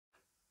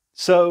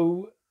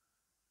So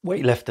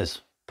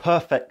weightlifters,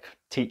 perfect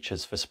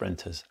teachers for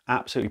sprinters,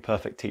 absolutely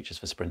perfect teachers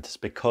for sprinters,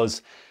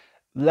 because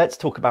let's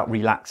talk about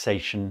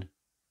relaxation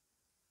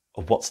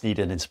of what's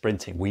needed in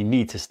sprinting. We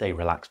need to stay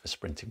relaxed for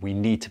sprinting. We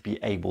need to be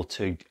able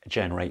to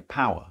generate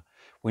power.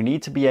 We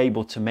need to be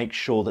able to make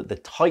sure that the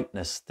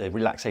tightness, the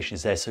relaxation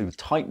is there so the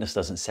tightness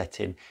doesn't set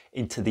in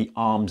into the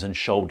arms and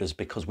shoulders,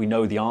 because we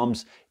know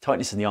the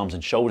tightness in the arms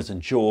and shoulders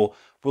and jaw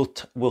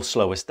will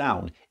slow us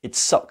down. It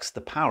sucks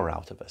the power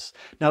out of us.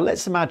 Now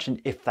let's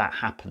imagine if that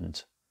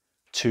happened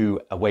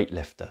to a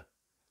weightlifter.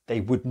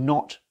 They would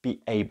not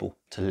be able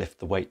to lift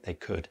the weight they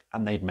could,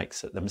 and they'd make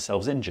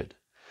themselves injured.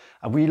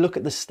 And we look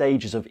at the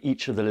stages of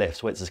each of the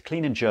lifts, whether it's a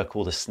clean and jerk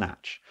or the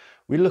snatch.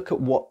 We look at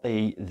what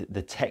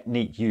the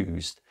technique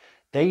used.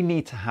 They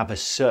need to have a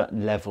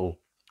certain level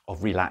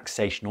of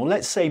relaxation, or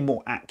let's say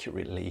more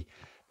accurately,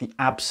 the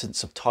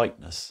absence of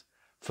tightness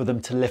for them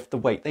to lift the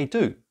weight they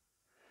do.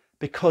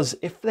 Because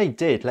if they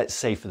did, let's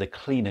say for the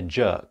clean and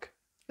jerk,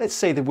 let's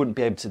say they wouldn't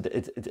be able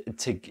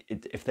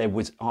if their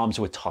arms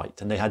were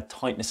tight and they had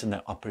tightness in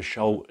their upper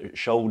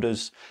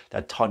shoulders, they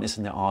had tightness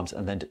in their arms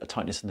and then a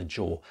tightness in the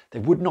jaw, they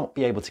would not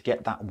be able to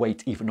get that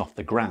weight even off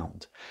the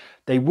ground.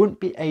 They wouldn't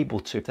be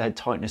able to, if they had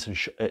tightness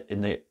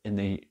in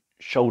the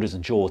shoulders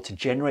and jaw, to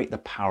generate the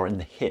power in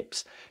the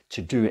hips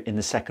to do it in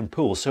the second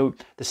pull. So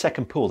the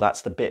second pull,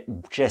 that's the bit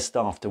just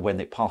after when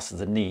it passes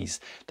the knees,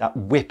 that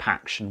whip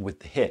action with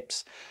the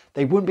hips.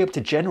 They wouldn't be able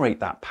to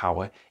generate that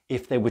power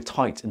if they were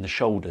tight in the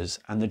shoulders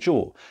and the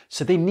jaw.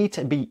 So they need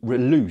to be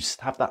loose,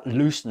 have that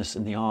looseness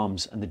in the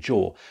arms and the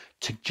jaw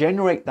to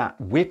generate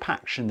that whip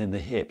action in the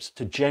hips,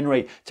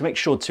 to make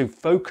sure to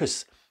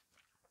focus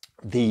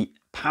the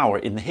power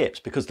in the hips,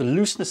 because the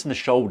looseness in the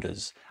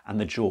shoulders and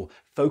the jaw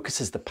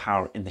focuses the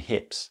power in the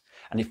hips,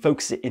 and it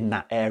focuses it in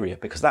that area,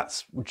 because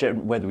that's,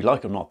 whether we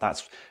like it or not,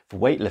 that's for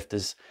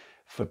weightlifters,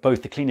 for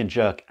both the clean and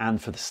jerk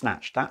and for the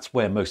snatch, that's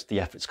where most of the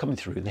effort's coming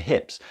through, in the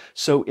hips.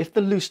 So if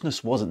the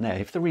looseness wasn't there,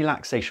 if the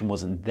relaxation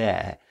wasn't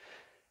there,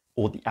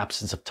 or the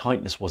absence of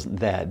tightness wasn't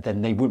there,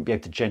 then they wouldn't be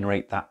able to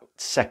generate that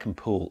second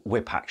pull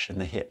whip action in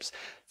the hips.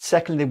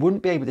 Secondly, they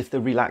wouldn't be able, if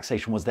the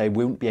relaxation was there, they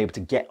wouldn't be able to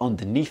get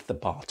underneath the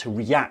bar, to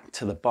react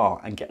to the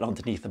bar and get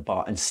underneath the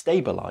bar and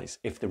stabilize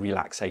if the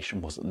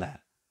relaxation wasn't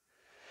there.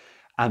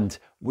 And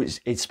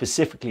it's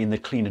specifically in the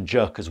clean and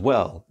jerk as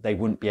well, they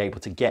wouldn't be able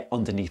to get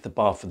underneath the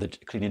bar for the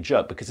clean and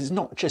jerk, because it's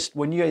not just,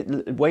 when you're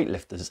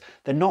weightlifters,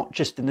 they're not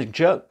just in the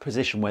jerk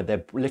position where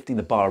they're lifting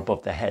the bar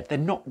above their head. They're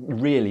not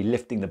really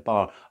lifting the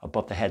bar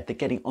above their head. They're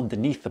getting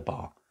underneath the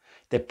bar.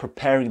 They're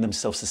preparing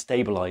themselves to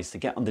stabilize, to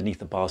get underneath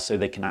the bar so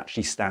they can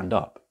actually stand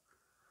up.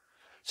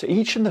 So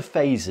each of the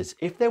phases,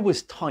 if there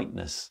was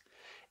tightness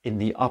in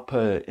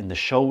the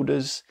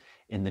shoulders,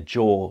 in the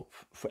jaw,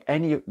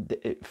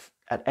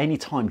 at any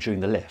time during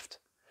the lift,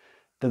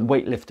 then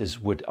weightlifters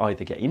would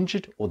either get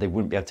injured or they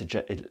wouldn't be able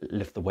to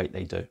lift the weight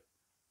they do.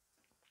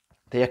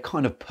 They are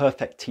kind of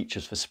perfect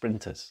teachers for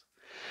sprinters.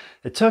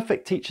 They're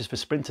perfect teachers for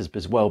sprinters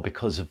as well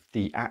because of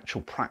the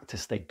actual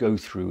practice they go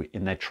through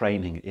in their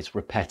training. It's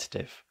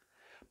repetitive,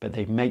 but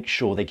they make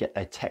sure they get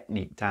their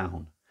technique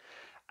down.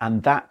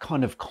 And that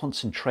kind of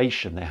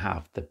concentration they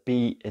have, to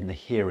be in the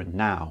here and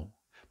now,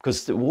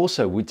 because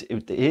also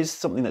it is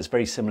something that's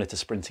very similar to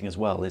sprinting as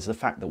well, is the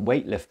fact that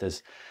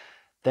weightlifters,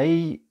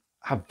 they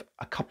have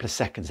a couple of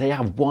seconds, they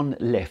have one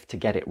lift to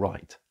get it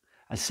right.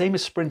 And same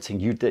as sprinting,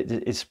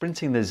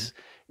 there's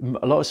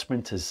a lot of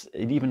sprinters,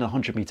 even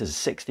 100 meters,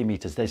 60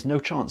 meters, there's no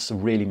chance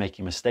of really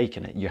making a mistake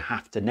in it. You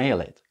have to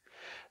nail it.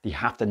 You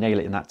have to nail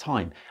it in that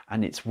time.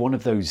 And it's one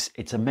of those,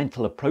 it's a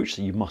mental approach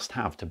that you must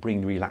have to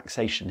bring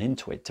relaxation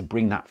into it, to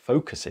bring that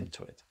focus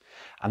into it.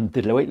 And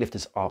the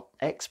weightlifters are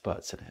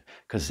experts in it,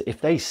 because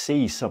if they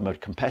see some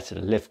competitor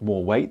lift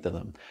more weight than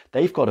them,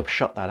 they've got to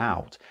shut that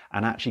out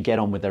and actually get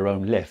on with their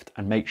own lift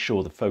and make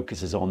sure the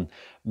focus is on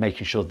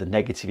making sure the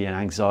negativity and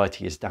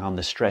anxiety is down,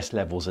 the stress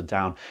levels are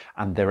down,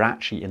 and they're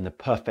actually in the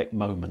perfect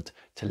moment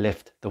to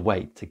lift the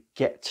weight, to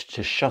get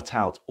to shut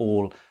out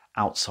all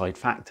outside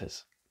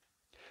factors.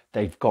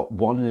 They've got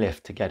one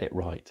lift to get it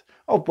right.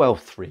 Oh, well,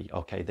 three.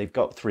 Okay, they've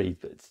got three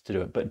to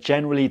do it, but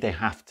generally they've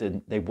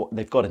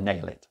got to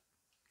nail it.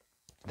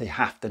 They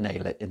have to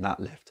nail it in that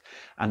lift,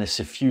 and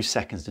it's a few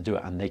seconds to do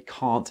it, and they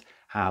can't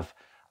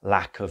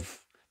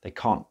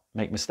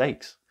make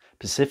mistakes,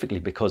 specifically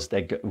because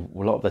a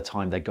lot of the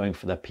time they're going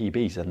for their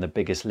PBs and the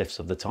biggest lifts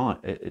of the time,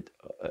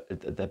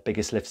 the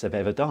biggest lifts they've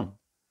ever done.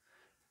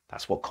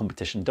 That's what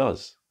competition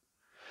does.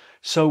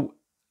 So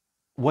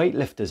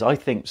weightlifters, I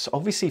think, so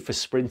obviously for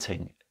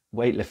sprinting,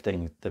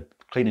 weightlifting, the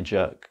clean and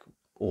jerk,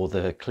 or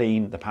the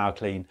power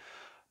clean,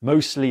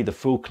 mostly the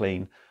full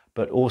clean,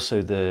 but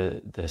also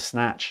the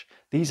snatch,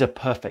 these are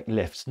perfect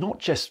lifts,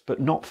 but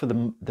not for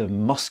the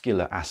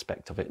muscular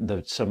aspect of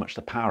it, so much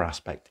the power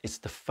aspect. It's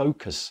the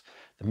focus,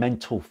 the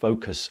mental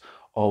focus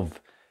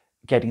of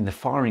getting the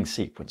firing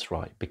sequence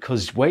right,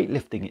 because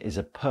weightlifting is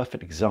a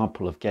perfect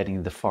example of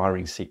getting the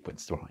firing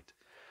sequence right.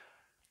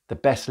 The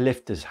best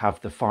lifters have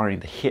the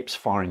hips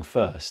firing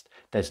first.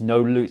 There's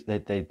no loose,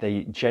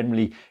 they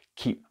generally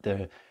keep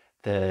the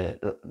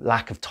the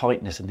lack of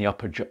tightness in the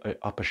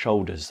upper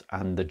shoulders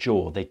and the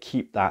jaw. They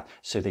keep that,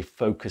 so they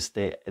focus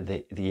the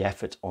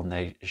effort on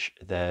their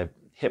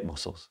hip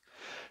muscles.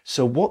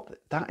 So what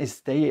that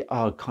is, they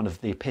are kind of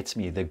the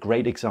epitome, the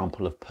great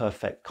example of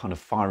perfect kind of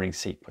firing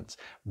sequence,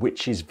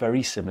 which is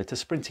very similar to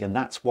sprinting. And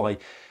that's why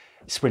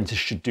sprinters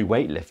should do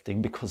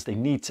weightlifting, because they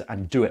need to,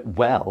 and do it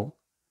well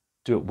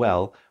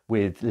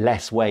with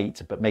less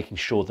weight, but making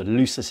sure the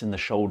looseness in the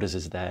shoulders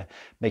is there,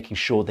 making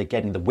sure they're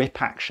getting the whip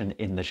action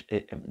in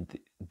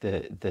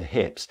the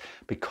hips,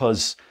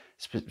 because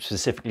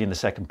specifically in the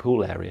second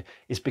pool area,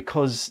 is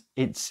because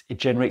it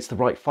generates the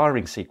right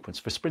firing sequence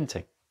for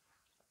sprinting.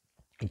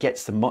 It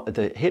gets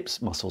the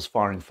hips muscles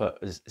firing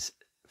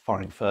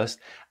first,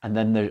 and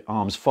then the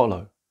arms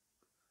follow.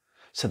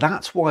 So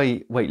that's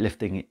why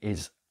weightlifting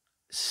is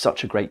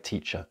such a great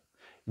teacher.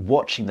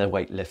 Watching the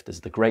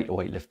weightlifters, the great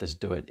weightlifters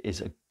do it,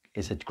 is a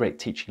great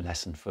teaching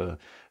lesson for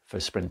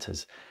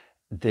sprinters.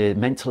 The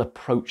mental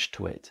approach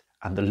to it,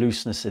 and the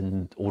looseness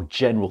or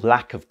general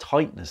lack of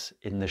tightness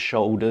in the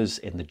shoulders,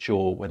 in the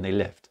jaw when they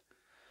lift.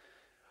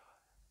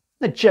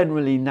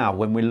 Generally now,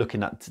 when we're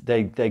looking at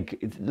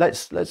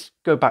let's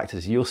go back to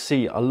this. You'll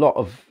see a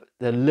little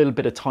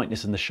bit of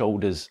tightness in the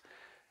shoulders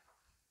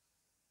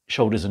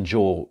and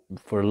jaw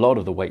for a lot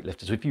of the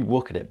weightlifters if you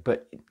look at it.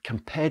 But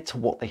compared to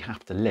what they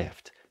have to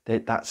lift,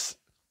 that's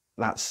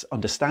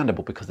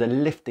understandable, because they're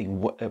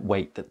lifting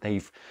weight that they're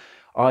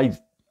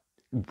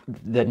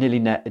nearly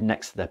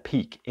next to their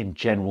peak in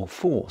general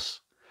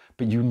force.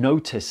 But you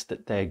notice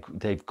that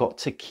they've got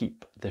to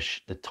keep the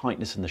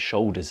tightness in the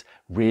shoulders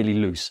really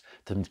loose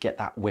to get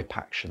that whip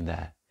action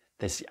there.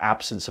 There's the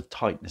absence of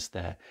tightness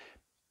there,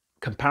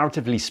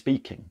 comparatively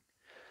speaking,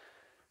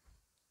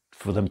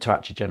 for them to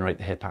actually generate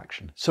the hip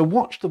action. So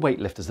watch the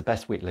weightlifters, the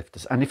best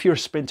weightlifters. And if you're a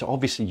sprinter,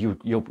 obviously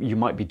you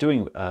might be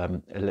doing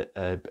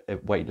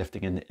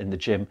weightlifting in the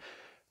gym,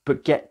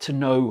 but get to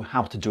know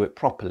how to do it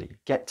properly.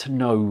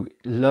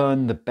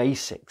 Learn the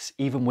basics,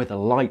 even with a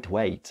light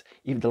weight.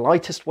 Even the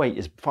lightest weight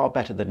is far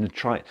better than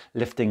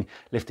lifting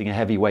a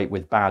heavy weight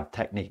with bad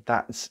technique.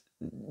 That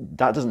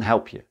doesn't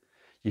help you.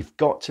 You've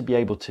got to be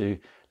able to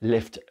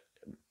lift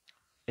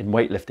in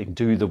weightlifting,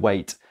 do the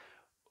weight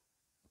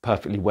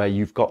perfectly, where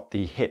you've got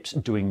the hips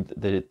doing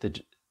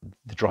the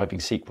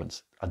driving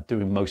sequence and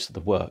doing most of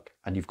the work,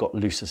 and you've got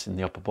looseness in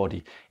the upper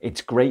body.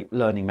 It's great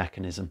learning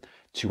mechanism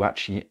to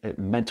actually,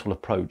 mental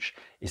approach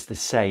is the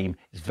same,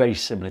 it's very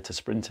similar to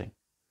sprinting.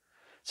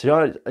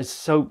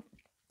 So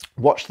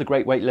watch the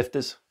great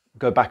weightlifters,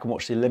 go back and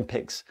watch the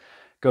Olympics,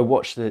 go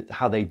watch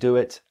how they do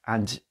it,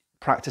 and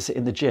practice it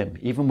in the gym,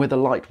 even with a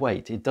light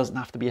weight. It doesn't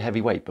have to be a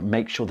heavy weight, but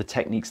make sure the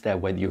technique's there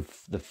where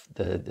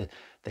the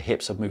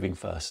hips are moving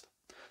first.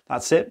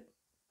 That's it.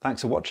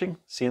 Thanks for watching.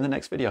 See you in the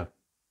next video.